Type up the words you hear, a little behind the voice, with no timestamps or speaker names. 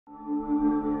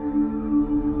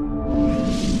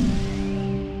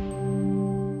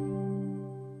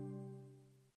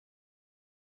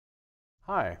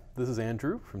This is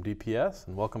Andrew from DPS,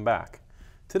 and welcome back.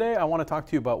 Today I want to talk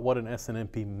to you about what an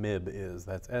SNMP MIB is.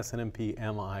 That's SNMP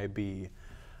MIB.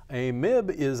 A MIB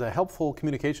is a helpful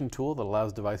communication tool that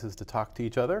allows devices to talk to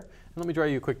each other. And let me draw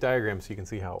you a quick diagram so you can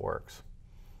see how it works.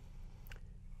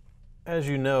 As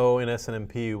you know, in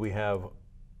SNMP we have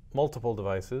multiple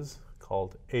devices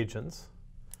called agents.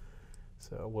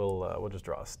 So we'll just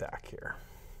draw a stack here.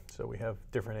 So we have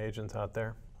different agents out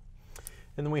there.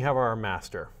 And then we have our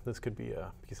master. This could be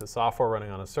a piece of software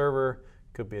running on a server,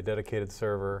 could be a dedicated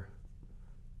server.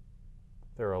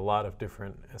 There are a lot of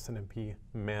different SNMP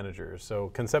managers. So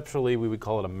conceptually, we would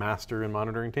call it a master in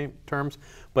monitoring terms,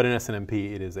 but in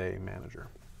SNMP, it is a manager.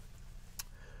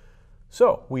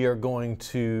 So we are going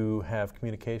to have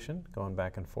communication going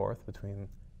back and forth between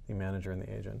the manager and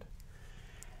the agent.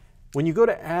 When you go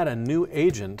to add a new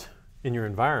agent in your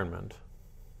environment,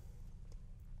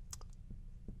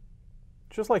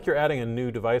 just like you're adding a new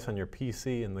device on your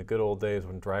PC in the good old days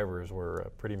when drivers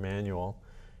were pretty manual,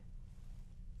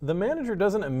 the manager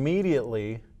doesn't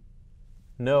immediately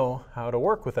know how to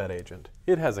work with that agent.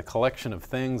 It has a collection of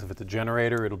things. If it's a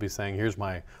generator, it'll be saying, here's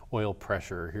my oil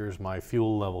pressure, here's my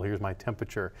fuel level, here's my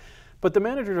temperature. But the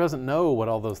manager doesn't know what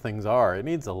all those things are. It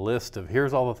needs a list of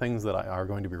here's all the things that are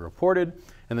going to be reported,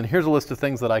 and then here's a list of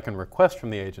things that I can request from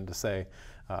the agent to say,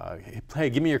 hey,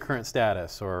 give me your current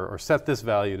status, or set this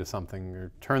value to something,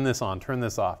 or turn this on, turn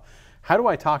this off. How do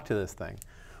I talk to this thing?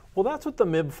 Well, that's what the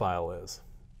MIB file is.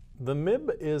 The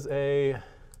MIB is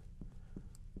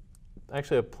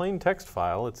actually a plain text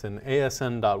file. It's in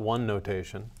ASN.1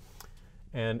 notation,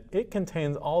 and it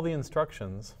contains all the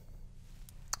instructions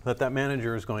that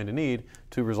manager is going to need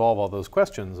to resolve all those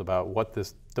questions about what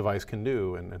this device can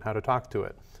do and how to talk to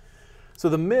it. So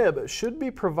the MIB should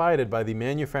be provided by the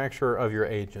manufacturer of your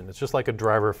agent. It's just like a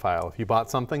driver file. If you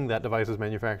bought something, that device's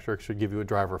manufacturer should give you a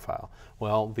driver file.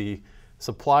 Well, the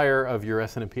supplier of your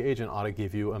SNMP agent ought to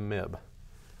give you a MIB.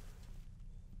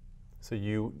 So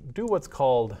you do what's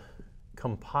called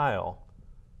compile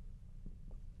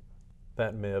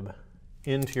that MIB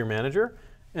into your manager,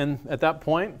 and at that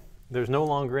point, there's no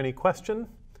longer any question.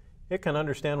 It can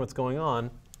understand what's going on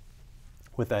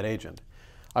with that agent.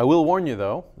 I will warn you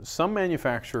though, some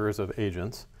manufacturers of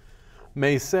agents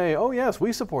may say, oh yes,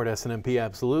 we support SNMP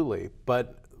absolutely,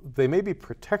 but they may be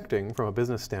protecting, from a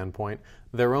business standpoint,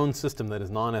 their own system that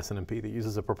is non-SNMP, that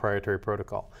uses a proprietary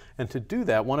protocol. And to do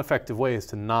that, one effective way is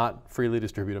to not freely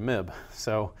distribute a MIB.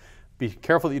 So be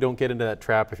careful that you don't get into that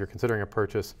trap. If you're considering a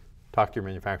purchase, talk to your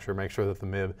manufacturer, make sure that the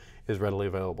MIB is readily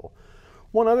available.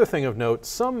 One other thing of note,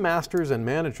 some masters and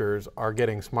managers are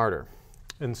getting smarter.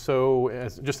 And so,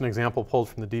 as just an example pulled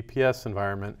from the DPS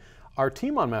environment, our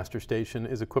team on Master Station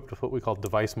is equipped with what we call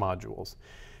device modules.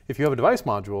 If you have a device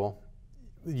module,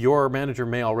 your manager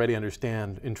may already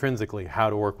understand intrinsically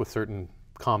how to work with certain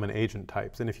common agent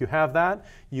types. And if you have that,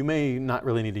 you may not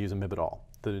really need to use a MIB at all.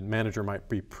 The manager might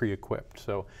be pre-equipped.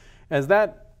 So as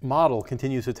that model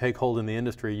continues to take hold in the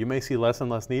industry, you may see less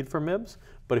and less need for MIBs,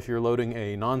 but if you're loading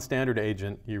a non-standard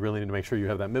agent, you really need to make sure you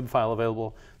have that MIB file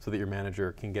available so that your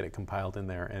manager can get it compiled in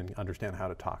there and understand how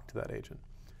to talk to that agent.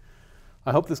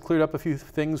 I hope this cleared up a few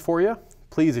things for you.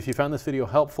 Please, if you found this video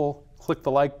helpful, click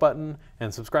the like button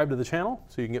and subscribe to the channel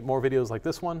so you can get more videos like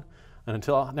this one. And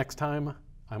until next time,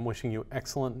 I'm wishing you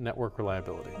excellent network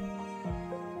reliability.